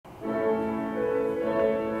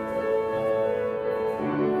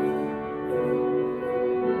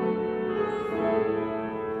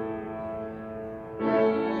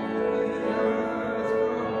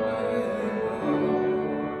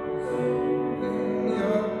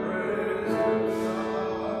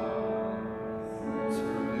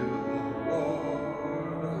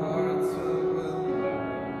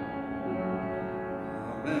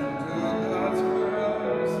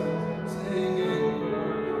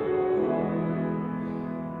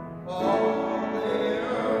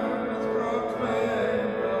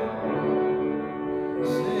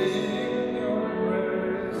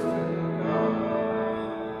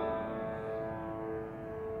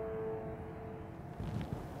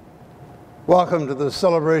Welcome to the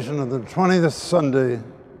celebration of the 20th Sunday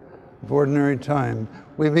of Ordinary Time.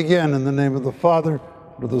 We begin in the name of the Father,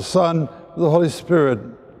 of the Son, of the Holy Spirit.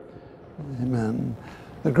 Amen.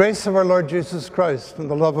 The grace of our Lord Jesus Christ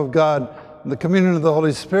and the love of God and the communion of the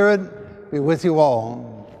Holy Spirit be with you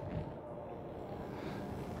all.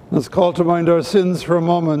 Let's call to mind our sins for a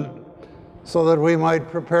moment so that we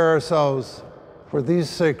might prepare ourselves for these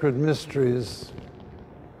sacred mysteries.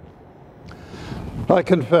 I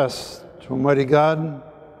confess to Almighty God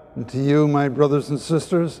and to you, my brothers and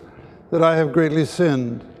sisters, that I have greatly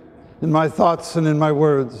sinned in my thoughts and in my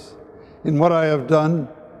words, in what I have done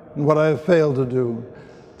and what I have failed to do,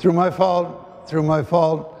 through my fault, through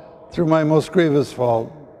my most grievous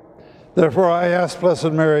fault. Therefore I ask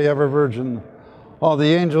Blessed Mary, ever Virgin, all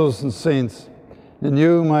the angels and saints, and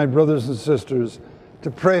you, my brothers and sisters,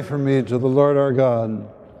 to pray for me to the Lord our God.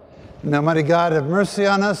 And Almighty God, have mercy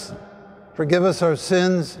on us, forgive us our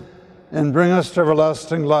sins, and bring us to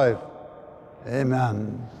everlasting life.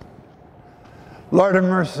 Amen. Lord have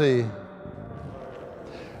mercy.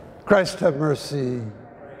 Christ have mercy.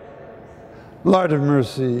 Lord have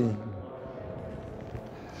mercy.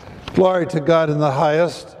 Glory to God in the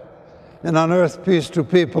highest, and on earth peace to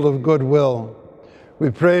people of good will. We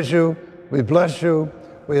praise you, we bless you,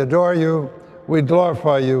 we adore you, we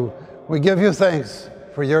glorify you. We give you thanks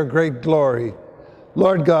for your great glory.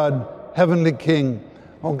 Lord God, Heavenly King,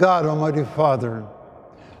 O God, Almighty Father,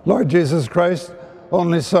 Lord Jesus Christ,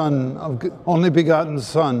 only begotten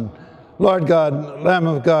Son, Lord God, Lamb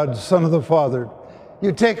of God, Son of the Father,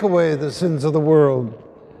 you take away the sins of the world.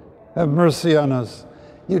 Have mercy on us.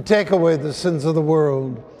 You take away the sins of the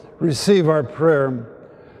world. Receive our prayer.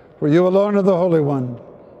 For you alone are the Holy One.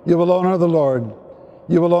 You alone are the Lord.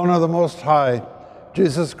 You alone are the Most High,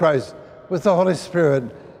 Jesus Christ, with the Holy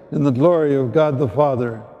Spirit, in the glory of God the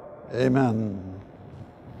Father. Amen.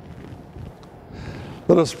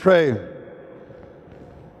 Let us pray.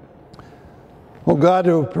 O God,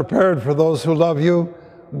 who have prepared for those who love you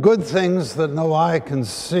good things that no eye can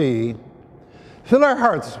see, fill our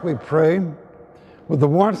hearts, we pray, with the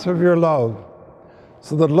warmth of your love,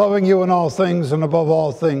 so that loving you in all things and above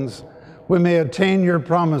all things, we may attain your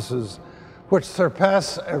promises, which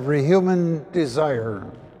surpass every human desire.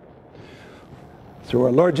 Through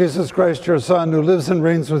our Lord Jesus Christ, your Son, who lives and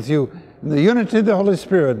reigns with you in the unity of the Holy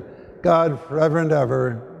Spirit, God, forever and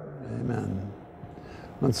ever. Amen.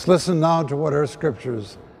 Let's listen now to what our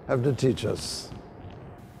scriptures have to teach us.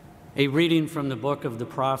 A reading from the book of the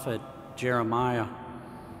prophet Jeremiah.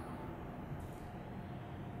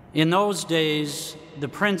 In those days, the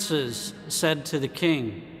princes said to the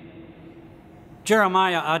king,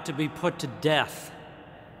 Jeremiah ought to be put to death.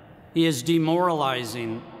 He is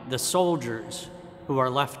demoralizing the soldiers who are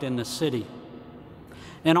left in the city,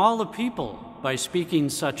 and all the people by speaking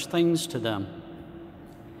such things to them.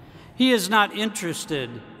 He is not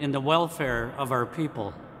interested in the welfare of our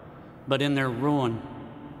people, but in their ruin.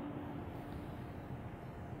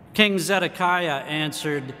 King Zedekiah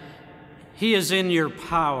answered, He is in your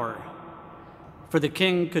power, for the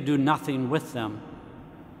king could do nothing with them.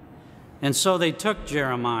 And so they took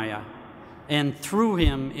Jeremiah and threw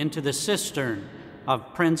him into the cistern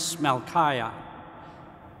of Prince Malchiah,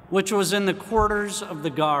 which was in the quarters of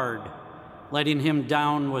the guard, letting him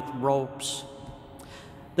down with ropes.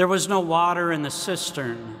 There was no water in the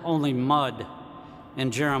cistern, only mud,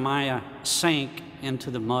 and Jeremiah sank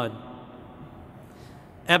into the mud.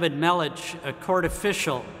 Ebed-Melech, a court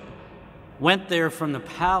official, went there from the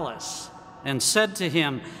palace and said to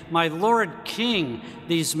him, My lord king,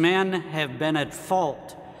 these men have been at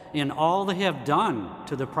fault in all they have done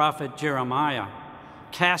to the prophet Jeremiah,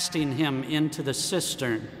 casting him into the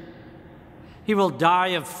cistern. He will die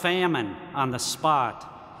of famine on the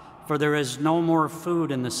spot, for there is no more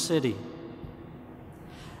food in the city.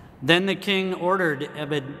 Then the king ordered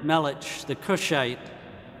Ebed-Melech the Cushite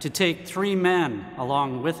to take 3 men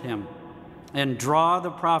along with him and draw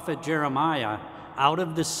the prophet Jeremiah out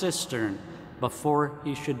of the cistern before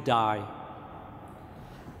he should die.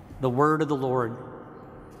 The word of the Lord.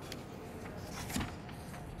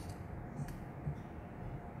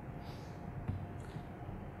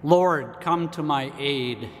 Lord, come to my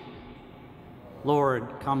aid.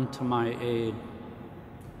 Lord, come to my aid.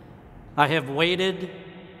 I have waited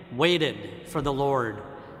for the Lord,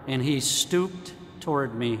 and he stooped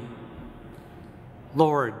toward me.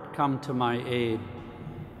 Lord, come to my aid.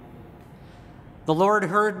 The Lord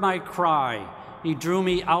heard my cry. He drew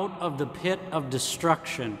me out of the pit of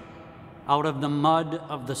destruction, out of the mud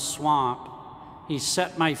of the swamp. He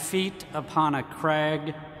set my feet upon a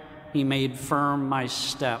crag. He made firm my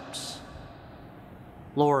steps.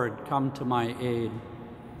 Lord, come to my aid.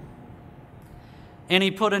 And he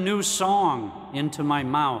put a new song into my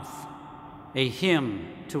mouth, a hymn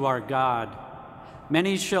to our God.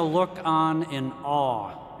 Many shall look on in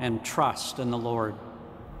awe and trust in the Lord.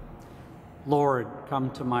 Lord, come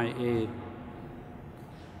to my aid.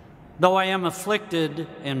 Though I am afflicted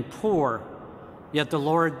and poor, yet the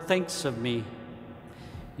Lord thinks of me.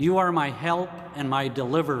 You are my help and my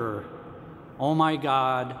deliverer. O my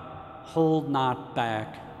God, hold not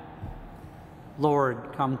back.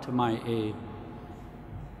 Lord, come to my aid.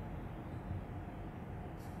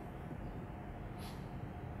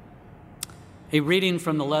 A reading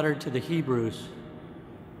from the letter to the Hebrews.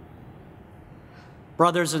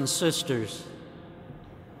 Brothers and sisters,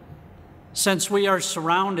 since we are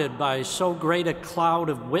surrounded by so great a cloud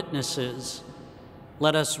of witnesses,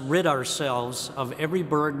 let us rid ourselves of every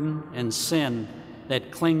burden and sin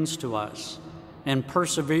that clings to us, and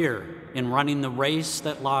persevere in running the race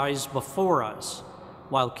that lies before us,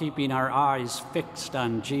 while keeping our eyes fixed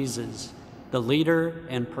on Jesus, the leader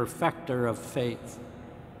and perfecter of faith.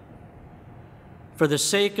 For the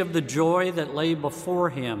sake of the joy that lay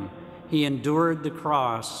before him, he endured the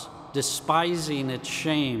cross, despising its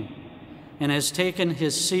shame, and has taken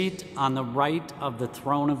his seat on the right of the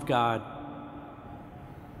throne of God.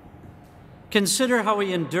 Consider how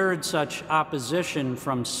he endured such opposition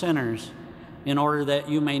from sinners, in order that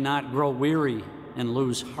you may not grow weary and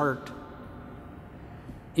lose heart.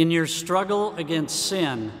 In your struggle against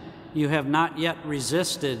sin, you have not yet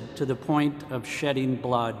resisted to the point of shedding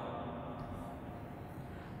blood.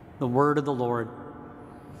 The word of the Lord.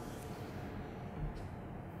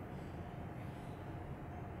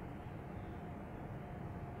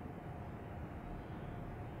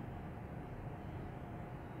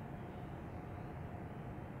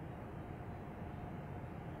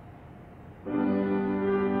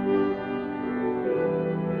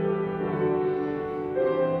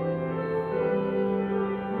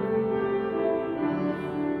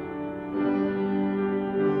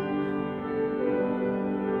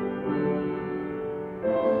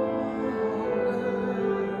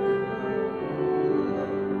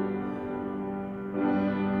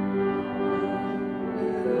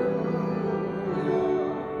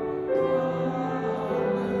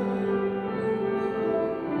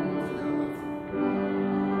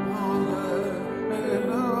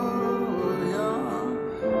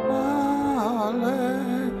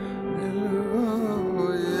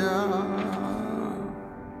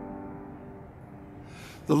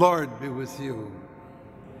 The Lord be with you.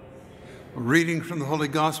 A reading from the Holy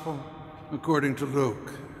Gospel according to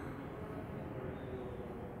Luke.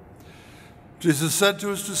 Jesus said to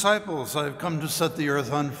his disciples, I have come to set the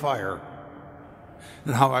earth on fire,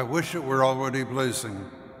 and how I wish it were already blazing.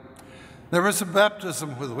 There is a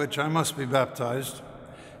baptism with which I must be baptized,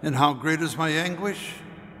 and how great is my anguish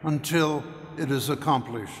until it is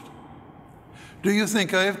accomplished. Do you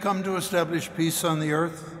think I have come to establish peace on the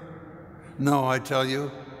earth? No, I tell you,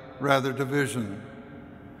 rather division.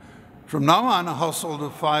 From now on, a household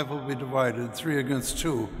of 5 will be divided, 3 against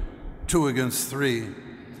 2, 2 against 3.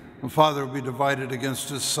 A father will be divided against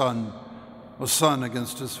his son, a son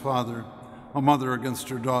against his father, a mother against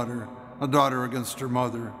her daughter, a daughter against her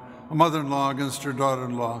mother, a mother-in-law against her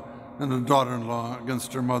daughter-in-law, and a daughter-in-law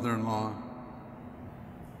against her mother-in-law.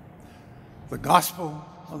 The Gospel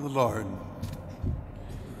of the Lord.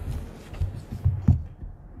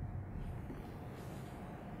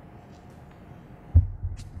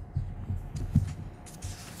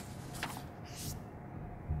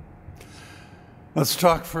 Let's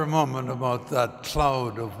talk for a moment about that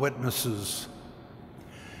cloud of witnesses.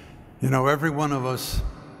 You know, every one of us,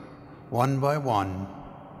 one by one,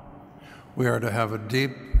 we are to have a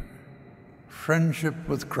deep friendship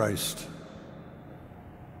with Christ.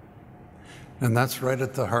 And that's right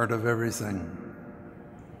at the heart of everything.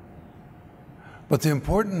 But the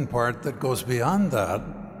important part that goes beyond that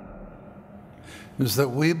is that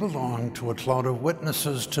we belong to a cloud of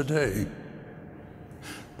witnesses today,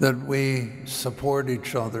 that we support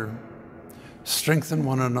each other, strengthen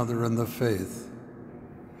one another in the faith,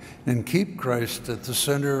 and keep Christ at the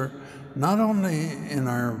center, not only in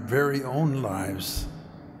our very own lives,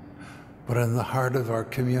 but in the heart of our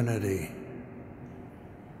community.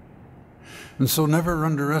 And so never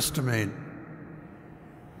underestimate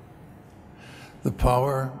the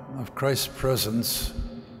power of Christ's presence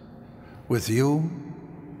with you,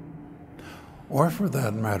 or for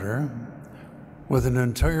that matter, with an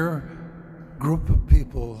entire group of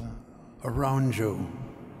people around you.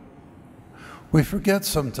 We forget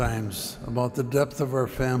sometimes about the depth of our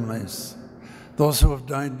families, those who have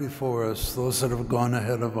died before us, those that have gone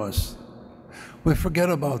ahead of us. We forget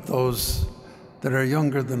about those that are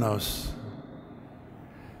younger than us.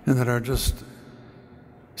 and that are just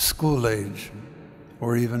school age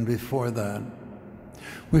or even before that.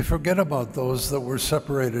 We forget about those that we're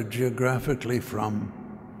separated geographically from,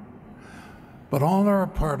 but all are a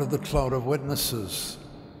part of the cloud of witnesses.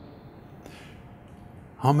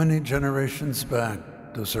 How many generations back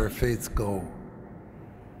does our faith go?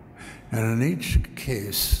 And in each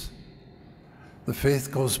case, the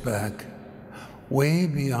faith goes back way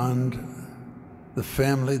beyond the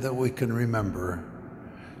family that we can remember,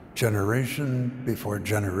 generation before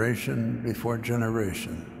generation before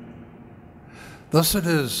generation. Thus it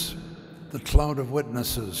is the cloud of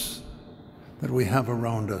witnesses that we have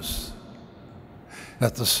around us.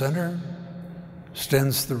 At the center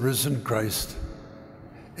stands the risen Christ,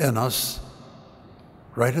 in us,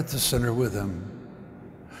 right at the center with him.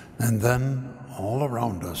 And then all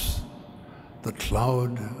around us, the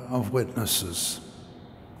cloud of witnesses.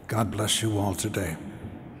 God bless you all today.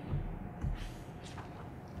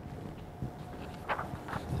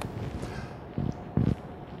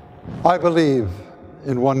 I believe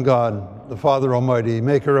in one God, the Father Almighty,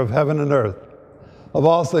 maker of heaven and earth, of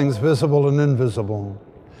all things visible and invisible.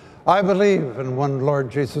 I believe in one Lord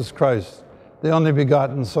Jesus Christ, the only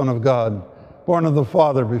begotten Son of God, born of the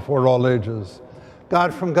Father before all ages.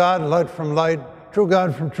 God from God, light from light, true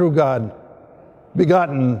God from true God,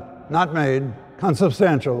 begotten, not made,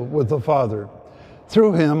 consubstantial with the Father.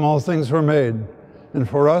 Through him all things were made, and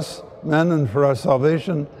for us, men, and for our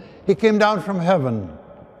salvation, he came down from heaven,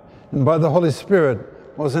 and by the Holy Spirit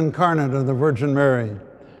was incarnate of the Virgin Mary,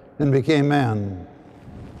 and became man.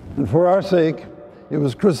 And for our sake, he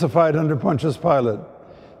was crucified under Pontius Pilate.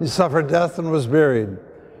 He suffered death and was buried,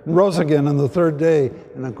 and rose again on the third day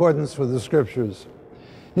in accordance with the Scriptures.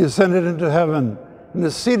 He ascended into heaven and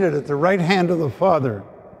is seated at the right hand of the Father.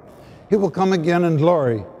 He will come again in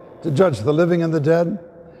glory to judge the living and the dead,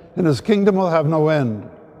 and his kingdom will have no end.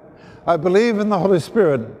 I believe in the Holy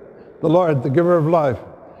Spirit, the Lord, the giver of life,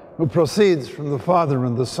 who proceeds from the Father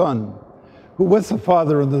and the Son, who with the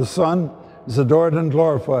Father and the Son is adored and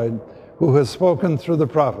glorified, who has spoken through the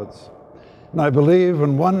prophets. And I believe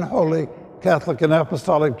in one holy, Catholic and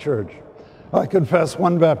Apostolic Church. I confess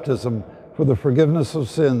one baptism for the forgiveness of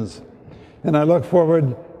sins, and I look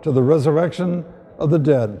forward to the resurrection of the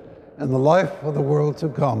dead and the life of the world to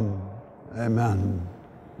come. Amen.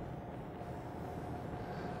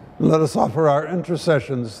 Let us offer our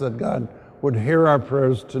intercessions that God would hear our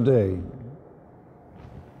prayers today.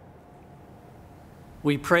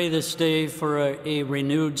 We pray this day for a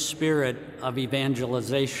renewed spirit of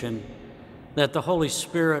evangelization, that the Holy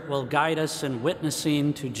Spirit will guide us in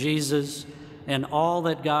witnessing to Jesus and all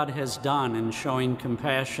that God has done in showing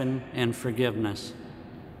compassion and forgiveness.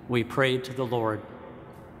 We pray to the Lord.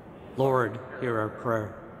 Lord, hear our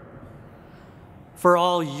prayer. For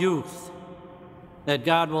all youth, that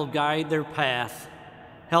God will guide their path,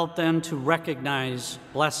 help them to recognize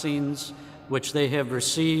blessings which they have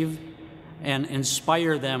received, and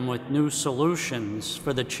inspire them with new solutions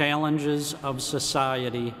for the challenges of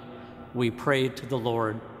society. We pray to the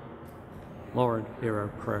Lord. Lord, hear our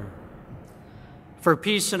prayer. For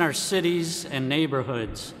peace in our cities and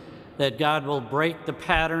neighborhoods, that God will break the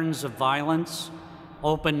patterns of violence,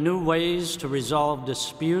 open new ways to resolve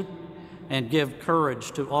dispute, and give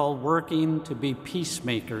courage to all working to be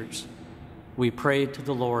peacemakers. We pray to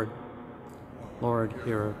the Lord. Lord,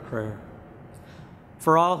 hear our prayer.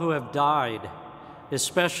 For all who have died,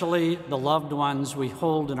 especially the loved ones we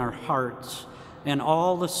hold in our hearts, and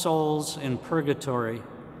all the souls in purgatory,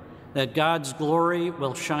 that God's glory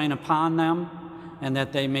will shine upon them, and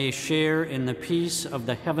that they may share in the peace of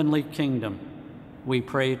the heavenly kingdom. We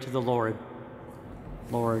pray to the Lord.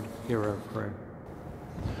 Lord, hear our prayer.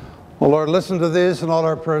 O Lord, listen to these and all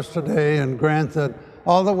our prayers today, and grant that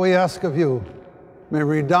all that we ask of you may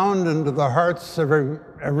redound into the hearts of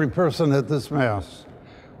every person at this Mass.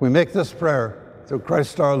 We make this prayer through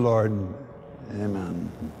Christ our Lord.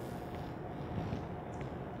 Amen.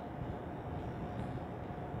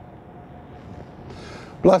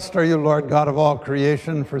 Blessed are you, Lord God of all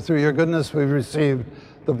creation, for through your goodness we've received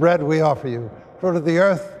the bread we offer you. Fruit of the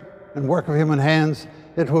earth and work of human hands,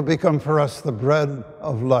 it will become for us the bread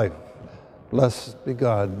of life. Blessed be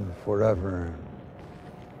God forever.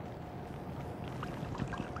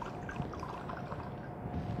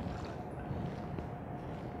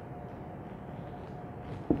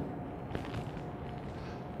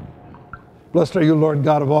 Blessed are you, Lord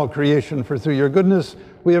God of all creation, for through your goodness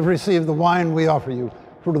we have received the wine we offer you,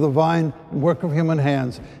 fruit of the vine and work of human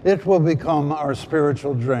hands. It will become our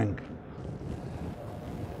spiritual drink.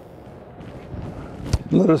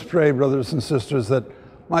 Let us pray, brothers and sisters, that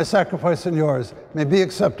my sacrifice and yours may be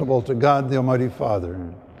acceptable to God, the Almighty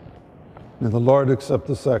Father. May the Lord accept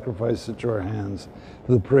the sacrifice at your hands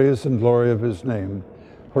for the praise and glory of his name,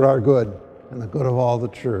 for our good and the good of all the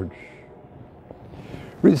church.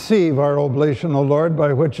 Receive our oblation, O Lord,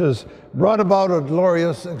 by which is brought about a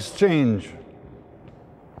glorious exchange,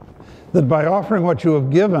 that by offering what you have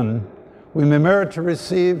given, we may merit to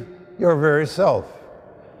receive your very self.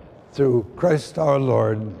 Through Christ our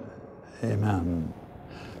Lord. Amen.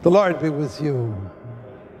 The Lord be with you.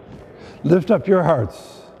 Lift up your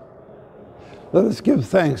hearts. Let us give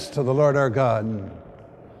thanks to the Lord our God.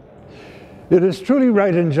 It is truly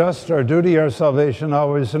right and just, our duty, our salvation,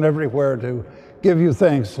 always and everywhere, to give you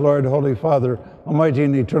thanks, Lord, Holy Father, Almighty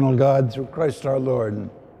and eternal God, through Christ our Lord.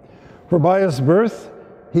 For by his birth,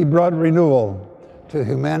 he brought renewal to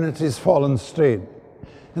humanity's fallen state,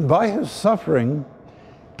 and by his suffering,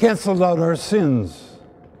 canceled out our sins,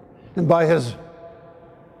 and by his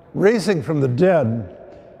raising from the dead,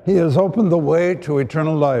 he has opened the way to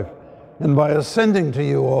eternal life, and by ascending to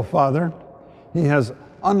you, O Father, he has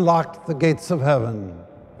unlocked the gates of heaven.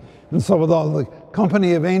 And so with all the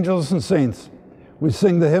company of angels and saints, we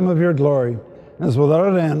sing the hymn of your glory, as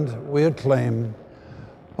without end we acclaim,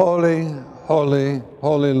 Holy, holy,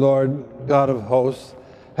 holy Lord, God of hosts,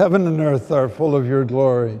 heaven and earth are full of your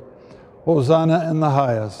glory. Hosanna in the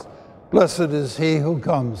highest. Blessed is he who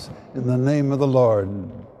comes in the name of the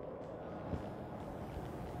Lord.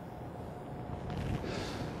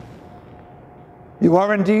 You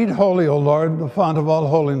are indeed holy, O Lord, the fount of all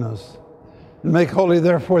holiness. And make holy,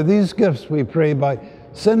 therefore, these gifts, we pray, by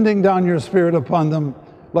sending down your Spirit upon them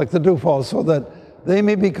like the dewfall, so that they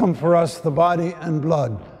may become for us the body and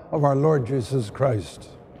blood of our Lord Jesus Christ.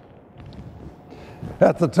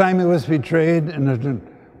 At the time he was betrayed and entered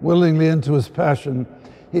willingly into his passion,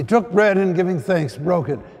 he took bread and giving thanks, broke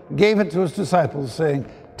it, gave it to his disciples, saying,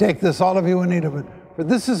 Take this, all of you, and eat of it, for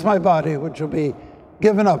this is my body, which will be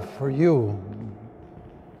given up for you.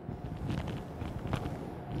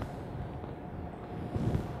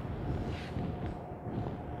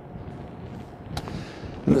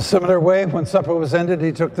 In a similar way, when supper was ended,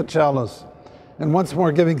 he took the chalice, and once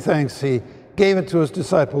more giving thanks, he gave it to his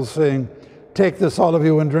disciples, saying, Take this, all of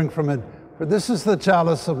you, and drink from it, for this is the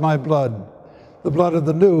chalice of my blood, the blood of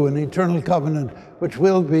the new and eternal covenant, which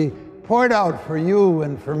will be poured out for you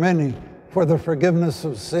and for many for the forgiveness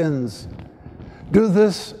of sins. Do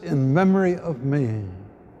this in memory of me.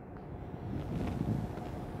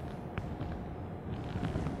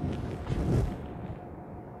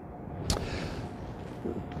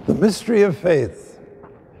 The mystery of faith.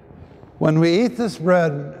 When we eat this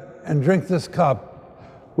bread and drink this cup,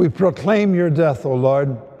 we proclaim your death, O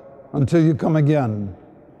Lord, until you come again.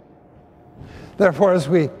 Therefore, as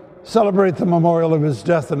we celebrate the memorial of his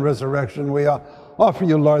death and resurrection, we offer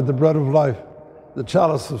you, Lord, the bread of life, the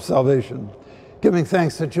chalice of salvation, giving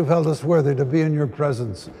thanks that you've held us worthy to be in your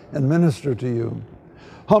presence and minister to you.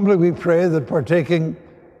 Humbly we pray that partaking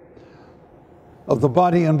of the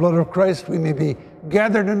body and blood of Christ, we may be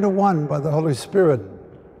gathered into one by the Holy Spirit.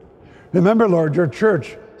 Remember, Lord, your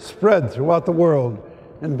church spread throughout the world,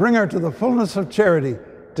 and bring her to the fullness of charity,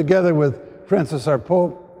 together with Francis our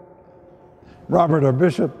Pope, Robert our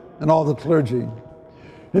Bishop, and all the clergy.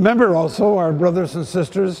 Remember also our brothers and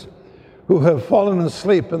sisters who have fallen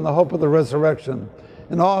asleep in the hope of the resurrection,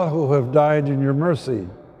 and all who have died in your mercy.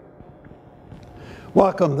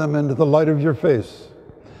 Welcome them into the light of your face.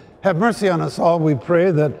 Have mercy on us all, we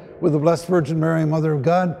pray, that with the Blessed Virgin Mary, Mother of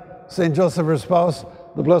God, Saint Joseph, her spouse,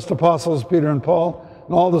 the blessed apostles Peter and Paul,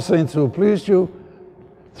 and all the saints who have pleased you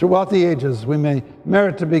throughout the ages, we may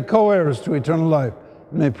merit to be co-heirs to eternal life,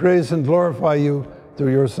 and may praise and glorify you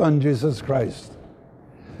through your Son, Jesus Christ.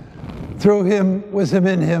 Through him, with him,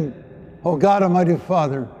 in him, O God, Almighty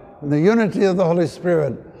Father, in the unity of the Holy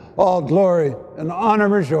Spirit, all glory and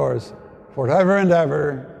honor is yours, forever and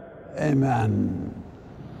ever. Amen.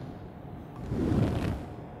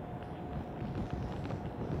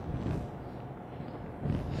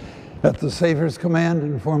 At the Savior's command,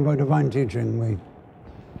 informed by divine teaching, we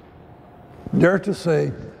dare to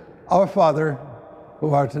say, Our Father,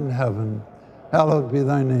 who art in heaven, hallowed be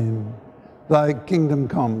thy name. Thy kingdom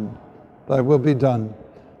come, thy will be done,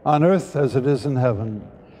 on earth as it is in heaven.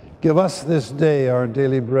 Give us this day our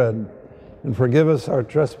daily bread, and forgive us our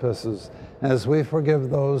trespasses, as we forgive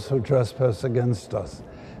those who trespass against us.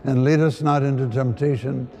 And lead us not into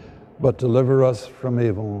temptation, but deliver us from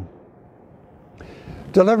evil.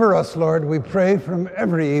 Deliver us, Lord, we pray, from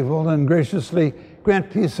every evil, and graciously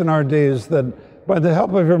grant peace in our days, that by the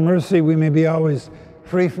help of your mercy we may be always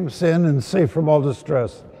free from sin and safe from all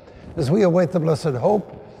distress, as we await the blessed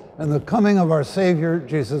hope and the coming of our Savior,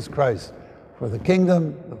 Jesus Christ. For the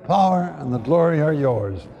kingdom, the power, and the glory are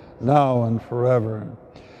yours, now and forever.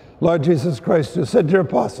 Lord Jesus Christ, you said to your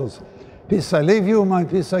apostles, peace I leave you, my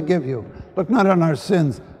peace I give you. Look not on our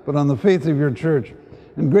sins, but on the faith of your church,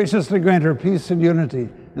 and graciously grant her peace and unity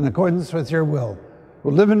in accordance with your will,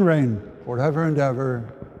 who live and reign forever and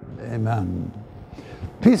ever. Amen.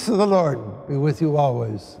 Peace of the Lord be with you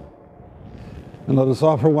always. And let us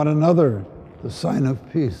offer one another the sign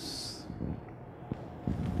of peace.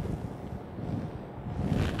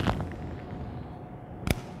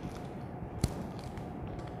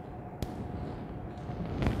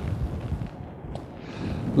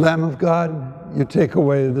 Lamb of God, you take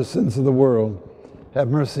away the sins of the world. Have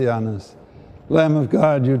mercy on us. Lamb of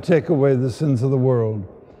God, you take away the sins of the world.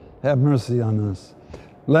 Have mercy on us.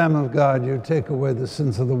 Lamb of God, you take away the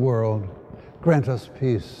sins of the world. Grant us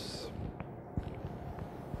peace.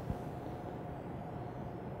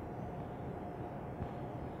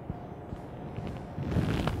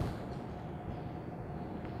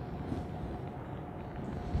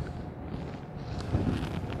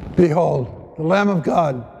 Behold, the Lamb of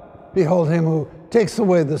God. Behold him who takes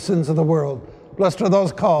away the sins of the world. Blessed are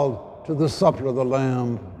those called to the supper of the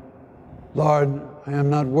Lamb. Lord, I am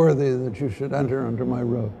not worthy that you should enter under my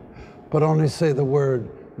roof, but only say the word,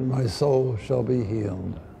 and my soul shall be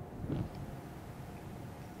healed.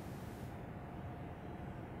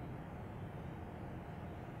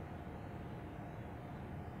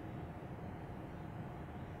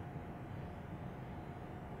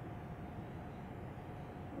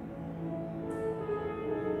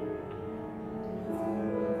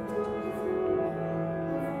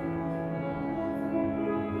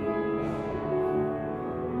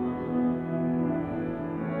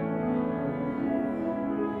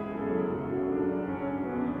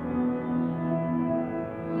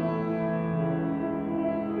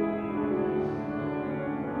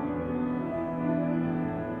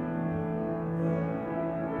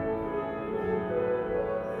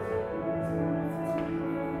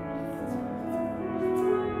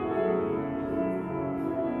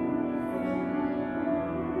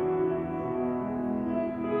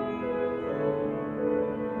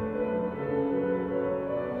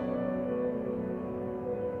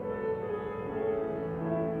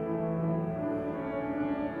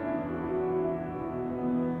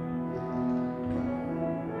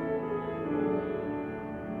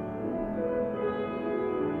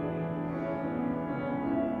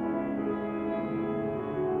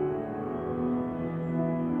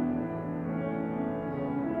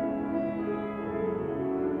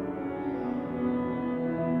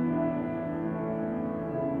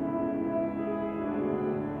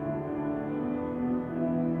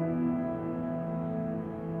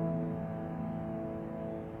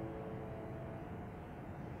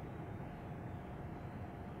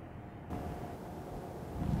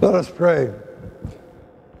 Let us pray.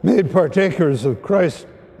 Made partakers of Christ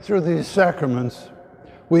through these sacraments,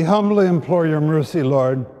 we humbly implore your mercy,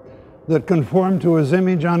 Lord, that conformed to his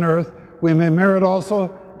image on earth, we may merit also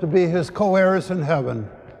to be his co-heirs in heaven,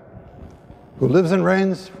 who lives and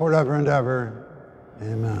reigns forever and ever.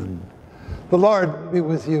 Amen. The Lord be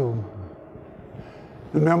with you.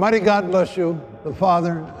 And may Almighty God bless you, the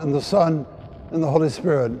Father, and the Son, and the Holy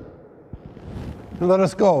Spirit. And let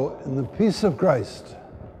us go in the peace of Christ.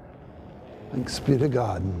 Thanks be to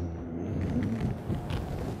God.